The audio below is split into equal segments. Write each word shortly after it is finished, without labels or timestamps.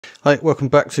Hi, welcome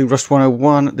back to Rust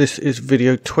 101. This is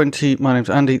video 20. My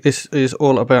name's Andy. This is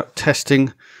all about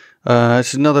testing.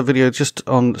 It's another video just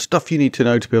on stuff you need to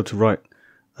know to be able to write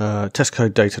test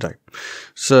code day to day.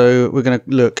 So we're going to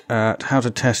look at how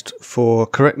to test for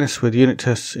correctness with unit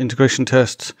tests, integration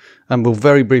tests, and we'll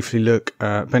very briefly look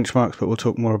at benchmarks, but we'll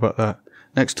talk more about that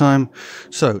next time.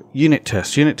 So unit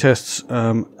tests. Unit tests,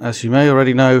 as you may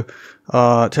already know,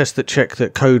 are tests that check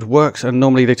that code works, and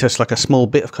normally they test like a small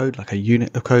bit of code, like a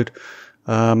unit of code.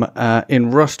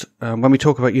 In Rust, when we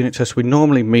talk about unit tests, we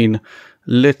normally mean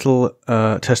little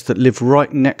tests that live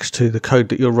right next to the code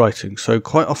that you're writing. So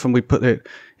quite often we put it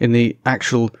in the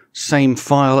actual same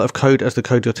file of code as the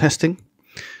code you're testing,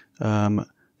 but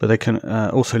they can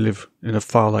also live in a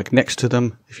file like next to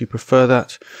them if you prefer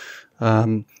that.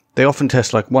 They often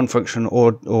test like one function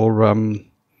or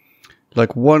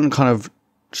like one kind of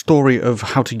story of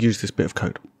how to use this bit of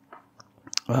code.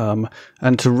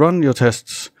 And to run your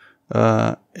tests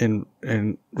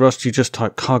in Rust, you just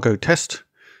type cargo test,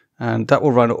 and that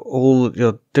will run all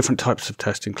your different types of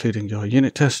tests, including your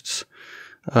unit tests.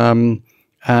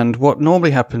 And what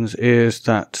normally happens is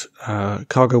that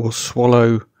cargo will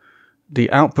swallow the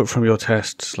output from your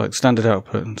tests, like standard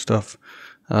output and stuff,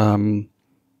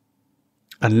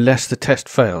 unless the test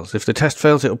fails. If the test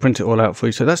fails, it'll print it all out for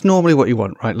you. So that's normally what you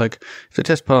want, right? Like if the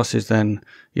test passes, then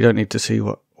you don't need to see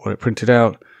what it printed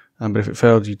out. But if it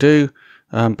failed, you do.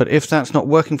 But if that's not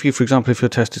working for you, for example, if your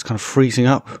test is kind of freezing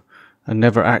up and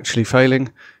never actually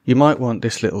failing, you might want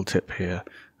this little tip here.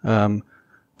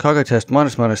 Cargo test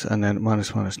minus minus and then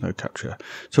minus minus no capture.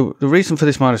 So the reason for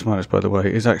this minus minus, by the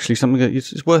way, is actually something that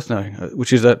is worth knowing,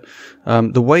 which is that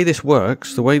the way this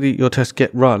works, the way that your tests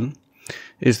get run,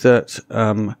 is that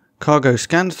cargo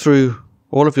scans through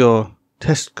all of your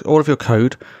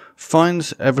code,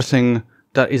 finds everything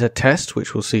that is a test,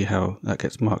 which we'll see how that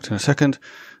gets marked in a second,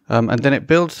 and then it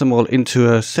builds them all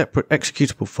into a separate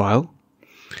executable file,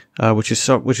 which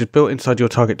is built inside your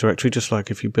target directory, just like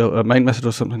if you built a main method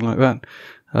or something like that.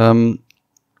 And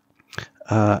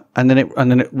then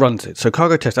it runs it. So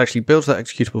cargo test actually builds that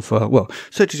executable file. Well,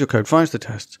 searches your code, finds the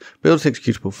tests, builds the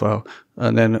executable file,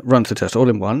 and then runs the test all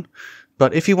in one.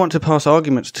 But if you want to pass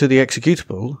arguments to the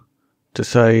executable to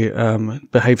say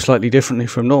behave slightly differently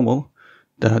from normal,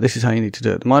 this is how you need to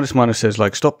do it. The minus minus says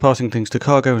like stop passing things to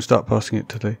cargo and start passing it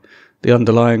to the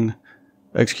underlying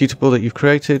executable that you've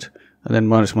created, and then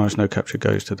minus minus no capture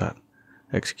goes to that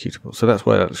executable. So that's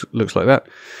why that looks like that.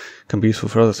 Can be useful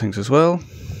for other things as well.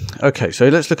 Okay, so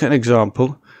let's look at an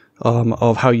example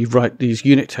of how you write these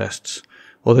unit tests,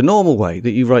 or the normal way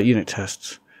that you write unit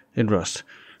tests in Rust.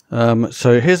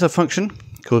 So here's a function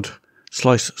called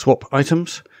slice swap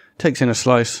items. Takes in a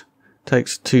slice,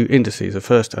 takes two indices, a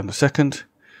first and a second,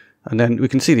 and then we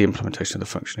can see the implementation of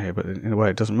the function here, but in a way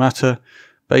it doesn't matter.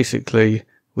 Basically,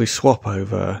 we swap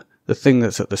over the thing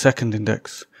that's at the second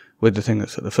index with the thing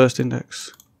that's at the first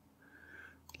index,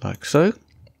 like so.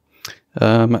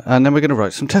 And then we're going to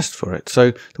write some tests for it.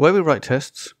 So the way we write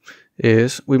tests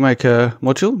is we make a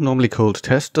module, normally called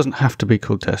test. Doesn't have to be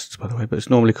called tests, by the way, but it's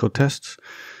normally called tests.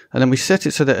 And then we set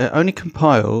it so that it only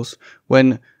compiles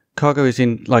when cargo is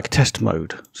in like test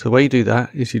mode. So the way you do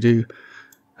that is you do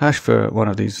hash for one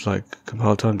of these like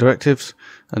compile time directives,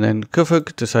 and then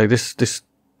kufug to say the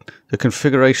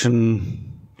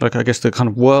configuration, like I guess the kind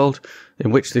of world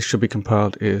in which this should be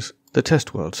compiled is the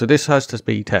test world. So this has to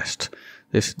be test.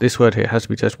 This word here has to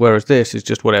be test, whereas this is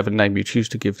just whatever name you choose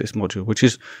to give this module, which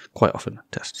is quite often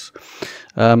tests.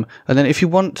 And then if you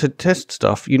want to test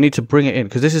stuff, you need to bring it in,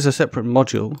 because this is a separate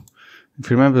module. If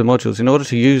you remember the modules, in order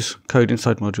to use code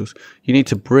inside modules, you need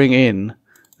to bring in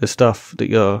the stuff that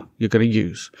you're going to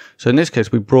use. So in this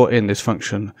case, we brought in this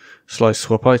function, slice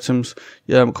swap items.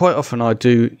 Quite often I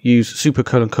do use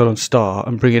super : star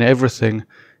and bring in everything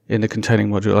in the containing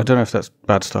module. I don't know if that's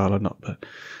bad style or not, but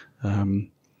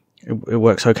it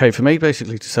works okay for me,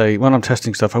 basically, to say when I'm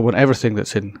testing stuff, I want everything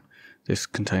that's in this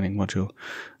containing module.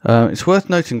 It's worth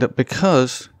noting that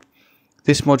because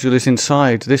this module is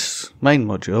inside this main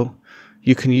module,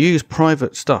 you can use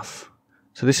private stuff.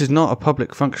 So this is not a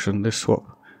public function, this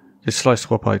slice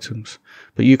swap items,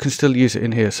 but you can still use it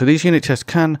in here. So these unit tests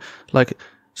can like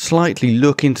slightly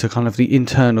look into kind of the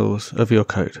internals of your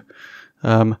code.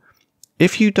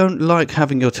 If you don't like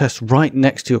having your tests right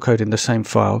next to your code in the same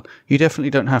file, you definitely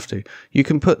don't have to. You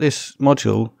can put this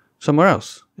module somewhere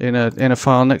else in a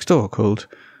file next door called,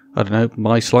 I don't know,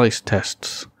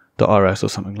 myslicetests.rs or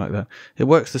something like that. It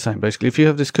works the same, basically. If you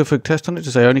have this kufug test on it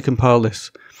to say only compile this,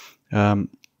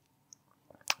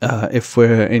 if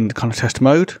we're in kind of test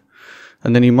mode,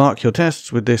 and then you mark your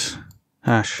tests with this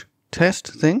hash test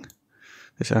thing,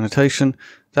 this annotation,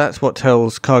 that's what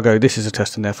tells Cargo this is a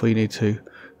test, and therefore you need to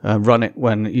run it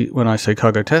when I say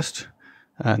cargo test.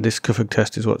 And this kufg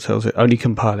test is what tells it only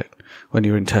compile it when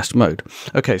you're in test mode.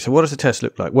 Okay, so what does the test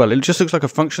look like? Well, it just looks like a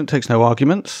function that takes no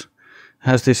arguments,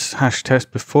 has this hash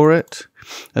test before it,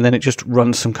 and then it just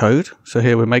runs some code. So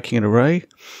here we're making an array,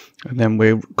 and then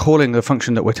we're calling the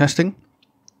function that we're testing,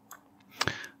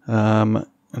 and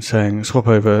saying swap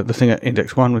over the thing at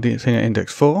index 1 with the thing at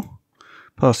index 4,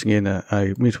 passing in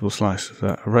a mutable slice of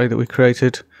that array that we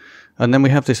created. And then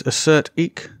we have this assert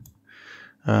eq.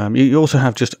 You also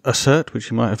have just assert,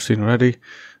 which you might have seen already.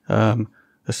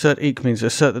 Assert eq means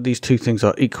assert that these two things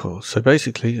are equal. So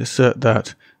basically assert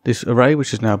that this array,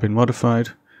 which has now been modified,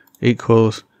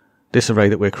 equals this array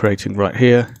that we're creating right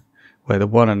here, where the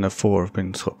 1 and the 4 have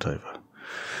been swapped over.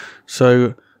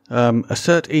 So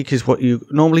assert eq is what you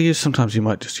normally use. Sometimes you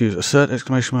might just use assert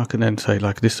exclamation mark and then say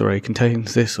like this array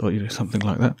contains this, or something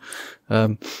like that.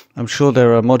 I'm sure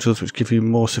there are modules which give you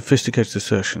more sophisticated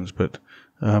assertions, but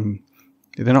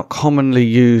they're not commonly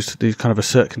used, these kind of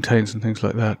assert contains and things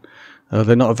like that.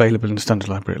 They're not available in the standard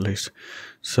library, at least.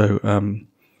 So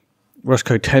Rust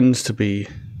code tends to be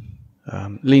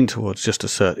lean towards just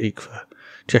assert eq for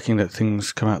checking that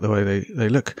things come out the way they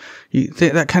look.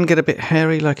 That can get a bit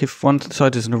hairy, like if one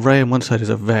side is an array and one side is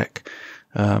a vec.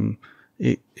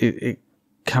 It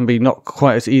can be not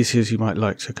quite as easy as you might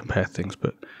like to compare things,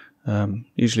 but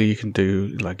usually you can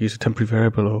do like use a temporary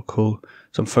variable or call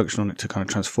some function on it to kind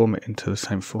of transform it into the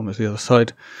same form as the other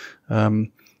side.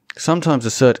 Sometimes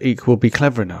assert eq will be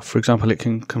clever enough. For example, it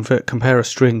can compare a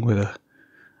string with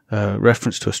a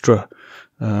reference to a str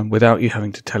without you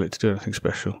having to tell it to do anything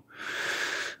special.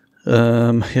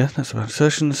 Yeah, that's about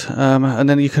assertions. And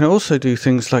then you can also do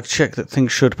things like check that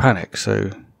things should panic.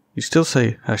 So you still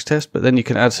say hash test, but then you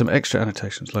can add some extra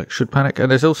annotations like should panic.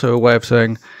 And there's also a way of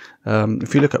saying,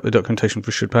 if you look up the documentation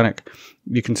for should panic,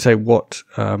 you can say what,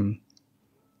 I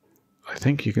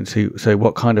think you can say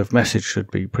what kind of message should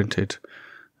be printed.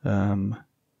 Oh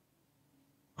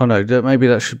no, maybe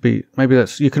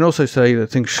that's, you can also say that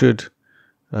things should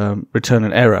return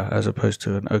an error as opposed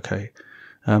to an okay,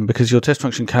 because your test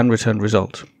function can return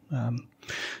result.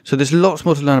 So there's lots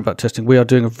more to learn about testing. We are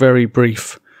doing a very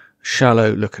brief,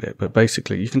 shallow look at it, but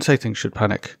basically you can say things should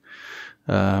panic.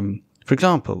 For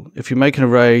example, if you make an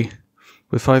array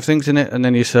with 5 things in it and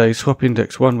then you say swap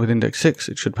index 1 with index 6,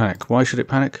 it should panic. Why should it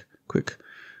panic? Quick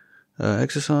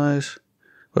exercise.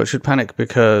 Well, it should panic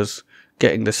because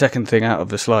getting the second thing out of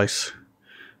the slice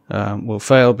will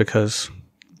fail because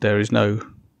there is no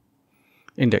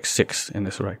index 6 in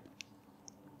this array.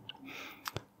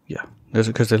 Yeah,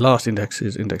 because the last index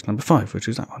is index number 5, which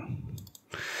is that one.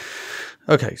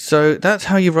 Okay, so that's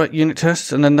how you write unit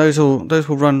tests, and then those will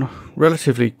run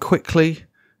relatively quickly,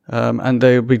 and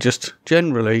they'll be just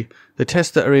generally the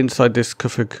tests that are inside this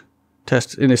kufg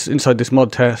test, inside this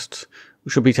mod test,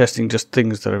 should be testing just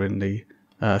things that are in the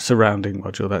surrounding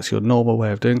module. That's your normal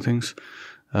way of doing things.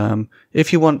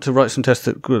 If you want to write some tests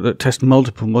that test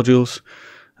multiple modules,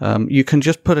 you can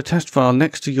just put a test file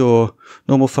next to your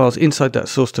normal files inside that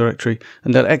source directory,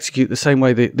 and they'll execute the same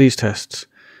way that these tests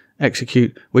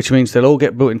execute, which means they'll all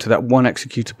get built into that one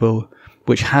executable,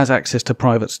 which has access to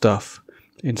private stuff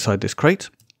inside this crate.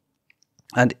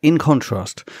 And in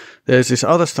contrast, there's this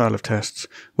other style of tests,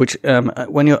 which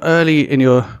when you're early in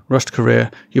your Rust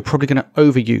career, you're probably going to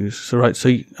overuse. So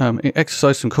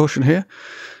exercise some caution here.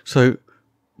 So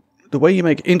the way you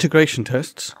make integration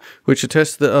tests, which are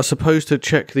tests that are supposed to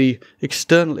check the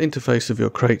external interface of your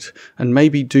crate and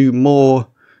maybe do more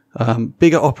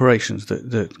bigger operations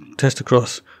that test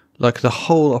across like the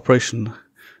whole operation,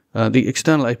 the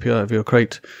external API of your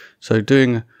crate. So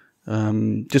doing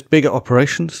just bigger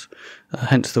operations,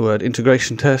 hence the word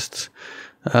integration tests.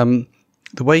 The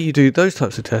way you do those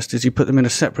types of tests is you put them in a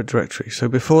separate directory. So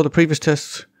before, the previous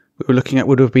tests we were looking at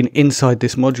would have been inside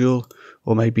this module,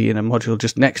 or maybe in a module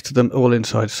just next to them, all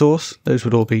inside source. Those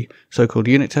would all be so-called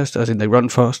unit tests, as in they run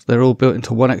fast. They're all built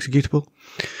into one executable.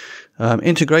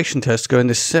 Integration tests go in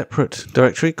this separate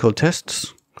directory called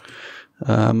tests.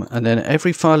 And then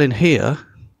every file in here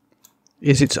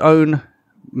is its own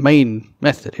main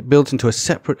method. It builds into a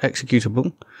separate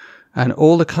executable, and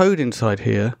all the code inside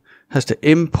here has to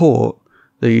import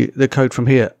the code from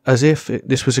here as if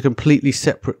this was a completely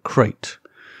separate crate.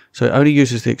 So it only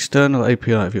uses the external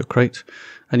API of your crate,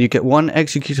 and you get one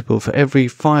executable for every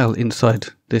file inside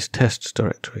this tests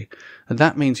directory. And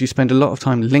that means you spend a lot of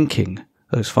time linking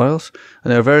those files.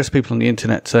 And there are various people on the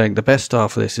internet saying the best style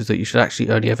for this is that you should actually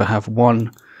only ever have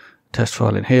one test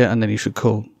file in here, and then you should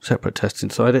call separate tests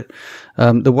inside it.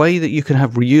 The way that you can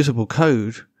have reusable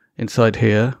code inside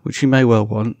here, which you may well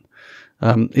want,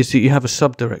 is that you have a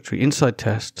subdirectory inside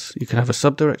tests. You can have a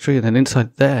subdirectory, and then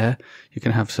inside there you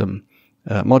can have some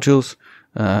modules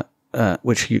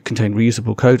which contain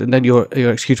reusable code, and then your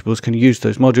executables can use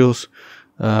those modules,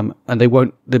 and the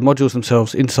modules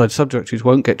themselves inside subdirectories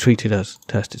won't get treated as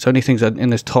tests. It's only things in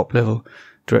this top level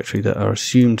directory that are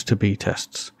assumed to be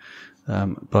tests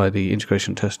by the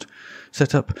integration test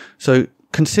setup. So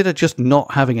consider just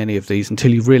not having any of these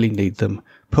until you really need them.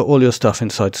 Put all your stuff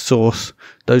inside source.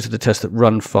 Those are the tests that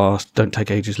run fast, don't take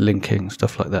ages linking,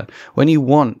 stuff like that. When you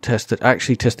want tests that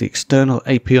actually test the external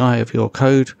API of your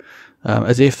code,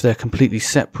 as if they're completely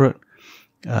separate,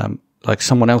 like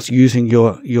someone else using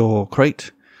your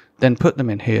crate, then put them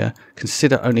in here.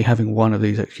 Consider only having one of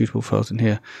these executable files in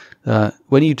here.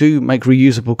 When you do make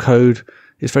reusable code,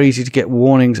 it's very easy to get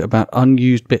warnings about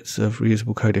unused bits of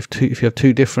reusable code. If you have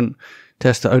two different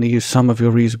tests that only use some of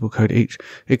your reusable code each,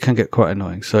 it can get quite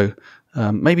annoying. So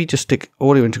maybe just stick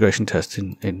all your integration tests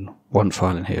in one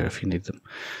file in here if you need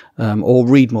them, or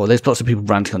read more. There's lots of people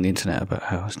ranting on the internet about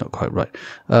how it's not quite right.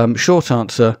 Short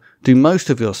answer: do most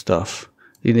of your stuff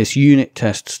in this unit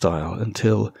test style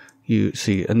until you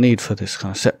see a need for this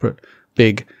kind of separate,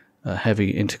 big,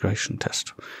 heavy integration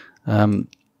test.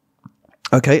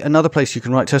 Okay, another place you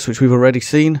can write tests, which we've already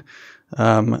seen,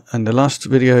 and the last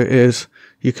video is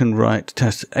you can write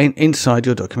tests inside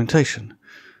your documentation.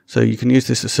 So you can use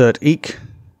this assert eq,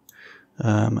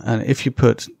 and if you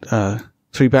put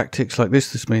 3 backticks like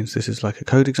this means this is like a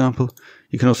code example.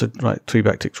 You can also write 3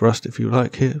 backticks rust if you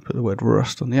like here, put the word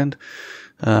rust on the end.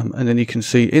 And then you can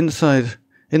see inside,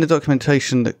 in the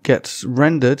documentation that gets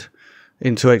rendered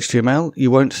into HTML,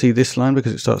 you won't see this line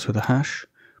because it starts with a hash,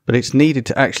 but it's needed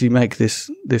to actually make this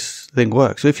thing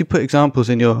work. So if you put examples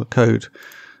in your code,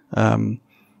 and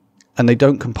they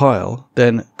don't compile,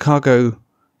 then cargo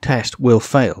test will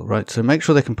fail, right? So make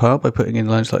sure they compile by putting in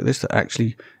lines like this that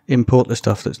actually import the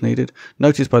stuff that's needed.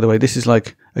 Notice, by the way, this is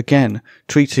like, again,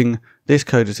 treating this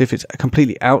code as if it's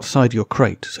completely outside your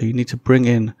crate. So you need to bring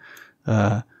in,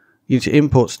 you need to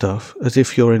import stuff as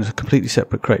if you're in a completely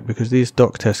separate crate, because these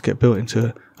doc tests get built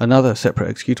into another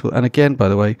separate executable. And again, by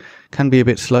the way, can be a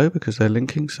bit slow because they're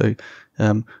linking. So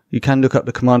you can look up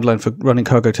the command line for running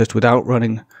cargo test without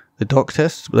running the doc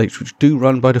tests, which do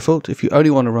run by default. If you only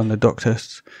want to run the doc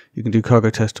tests, you can do cargo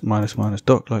test --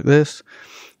 doc like this,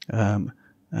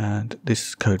 and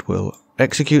this code will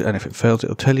execute, and if it fails,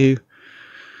 it'll tell you.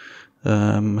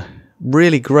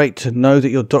 Really great to know that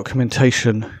your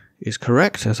documentation is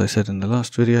correct, as I said in the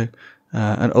last video,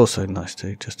 and also nice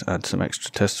to just add some extra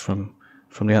tests from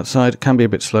the outside. It can be a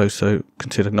bit slow, so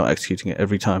consider not executing it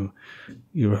every time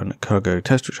you run a cargo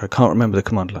test, which I can't remember the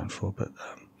command line for, but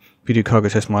if you do cargo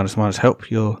test --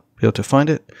 help, you'll be able to find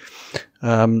it.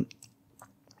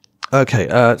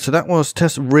 Okay, so that was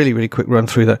tests. Really, really quick run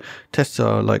through that. Tests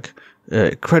are like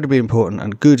incredibly important,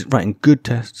 and writing good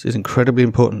tests is incredibly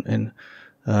important in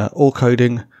all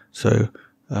coding. So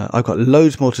I've got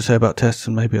loads more to say about tests,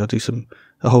 and maybe I'll do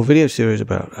a whole video series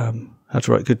about how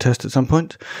to write good tests at some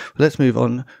point. But let's move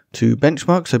on to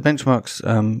benchmarks. So benchmarks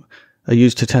are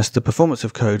used to test the performance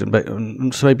of code,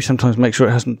 and so maybe sometimes make sure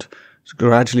it hasn't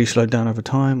gradually slowed down over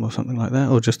time or something like that,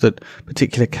 or just that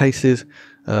particular cases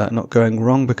not going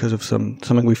wrong because of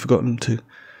something we've forgotten to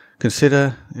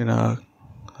consider in our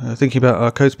thinking about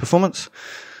our code's performance.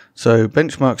 So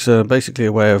benchmarks are basically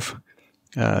a way of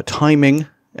timing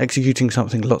executing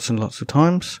something lots and lots of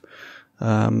times.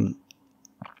 And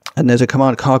there's a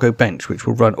command cargo bench which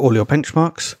will run all your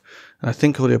benchmarks. And I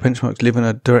think all your benchmarks live in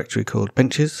a directory called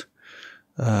benches,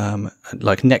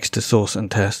 like next to source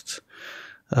and tests.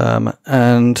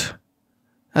 And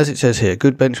as it says here,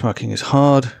 good benchmarking is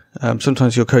hard.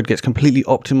 Sometimes your code gets completely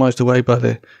optimized away by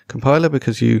the compiler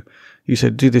because you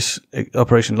said do this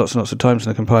operation lots and lots of times,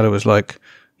 and the compiler was like,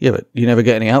 yeah, but you never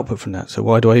get any output from that, so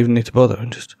why do I even need to bother,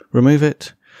 and just remove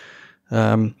it.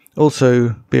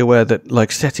 Also be aware that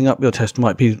like setting up your test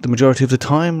might be the majority of the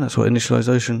time. That's what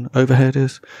initialization overhead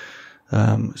is.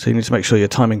 So you need to make sure you're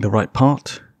timing the right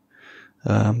part.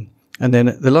 And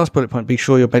then the last bullet point, be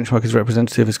sure your benchmark is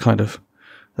representative, is kind of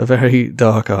a very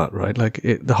dark art, right? Like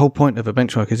the whole point of a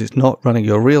benchmark is it's not running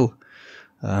your real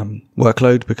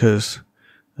workload, because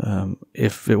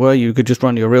if it were, you could just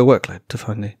run your real workload to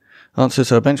find the answer.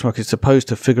 So a benchmark is supposed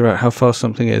to figure out how fast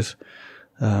something is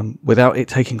without it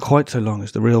taking quite so long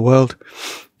as the real world.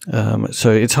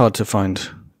 So it's hard to find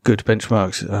good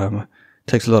benchmarks. It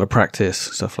takes a lot of practice,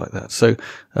 stuff like that. So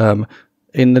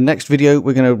in the next video,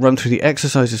 we're going to run through the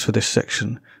exercises for this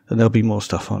section, and there'll be more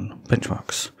stuff on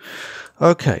benchmarks.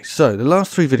 Okay, so the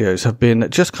last 3 videos have been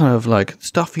just kind of like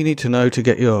stuff you need to know to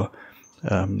get your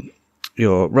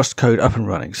Rust code up and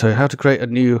running. So how to create a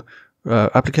new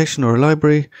application or a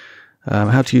library,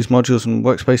 how to use modules and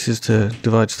workspaces to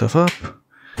divide stuff up,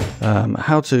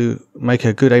 how to make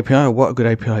a good API or what a good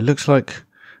API looks like.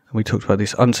 And we talked about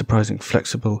this unsurprising,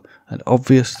 flexible, and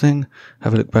obvious thing.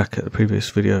 Have a look back at the previous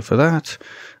video for that.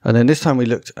 And then this time we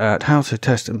looked at how to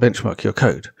test and benchmark your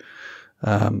code.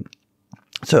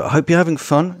 So I hope you're having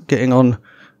fun getting on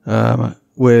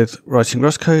with writing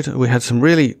Rust code. We had some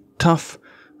really tough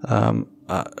and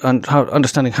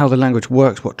understanding how the language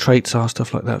works, what traits are,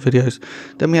 stuff like that videos.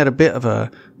 Then we had a bit of a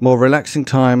more relaxing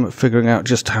time figuring out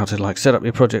just how to set up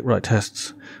your project, write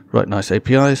tests, write nice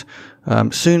APIs.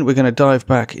 Soon we're going to dive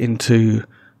back into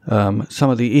some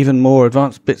of the even more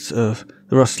advanced bits of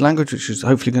the Rust language, which is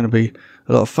hopefully going to be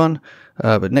a lot of fun.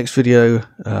 But next video,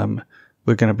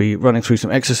 we're going to be running through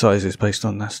some exercises based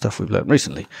on that stuff we've learned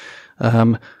recently.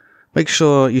 Make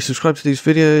sure you subscribe to these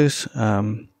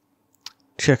videos.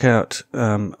 Check out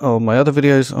all my other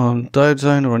videos on Diode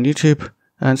Zone or on YouTube,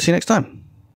 and see you next time.